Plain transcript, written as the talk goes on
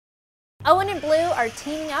Owen and Blue are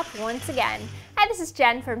teaming up once again. Hi, this is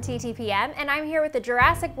Jen from TTPM, and I'm here with the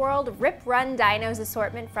Jurassic World Rip Run Dinos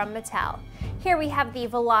assortment from Mattel. Here we have the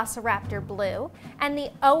Velociraptor Blue and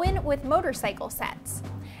the Owen with motorcycle sets.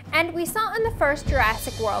 And we saw in the first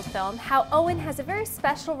Jurassic World film how Owen has a very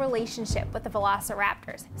special relationship with the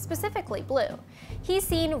Velociraptors, specifically Blue. He's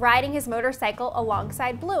seen riding his motorcycle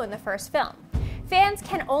alongside Blue in the first film. Fans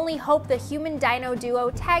can only hope the human-dino duo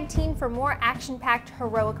tag team for more action-packed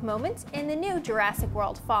heroic moments in the new Jurassic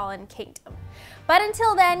World Fallen Kingdom. But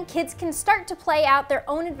until then, kids can start to play out their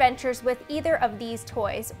own adventures with either of these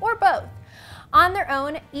toys, or both. On their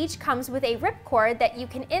own, each comes with a ripcord that you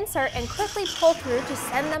can insert and quickly pull through to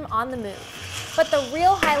send them on the move. But the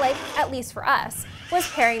real highlight, at least for us,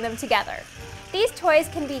 was pairing them together. These toys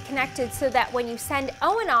can be connected so that when you send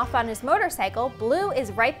Owen off on his motorcycle, Blue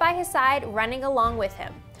is right by his side running along with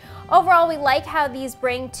him. Overall, we like how these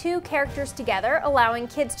bring two characters together, allowing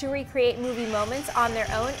kids to recreate movie moments on their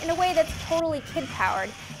own in a way that's totally kid-powered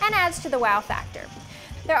and adds to the wow factor.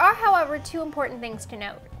 There are, however, two important things to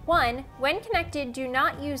note. One, when connected, do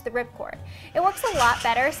not use the ripcord. It works a lot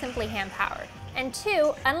better simply hand-powered. And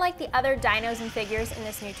two, unlike the other dinos and figures in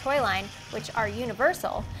this new toy line, which are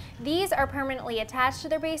universal, these are permanently attached to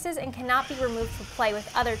their bases and cannot be removed for play with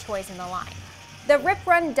other toys in the line. The Rip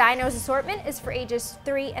Run Dinos assortment is for ages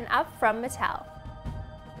 3 and up from Mattel.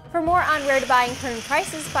 For more on where to buy and current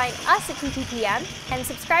prices, find us at TTPM and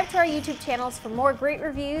subscribe to our YouTube channels for more great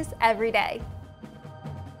reviews every day.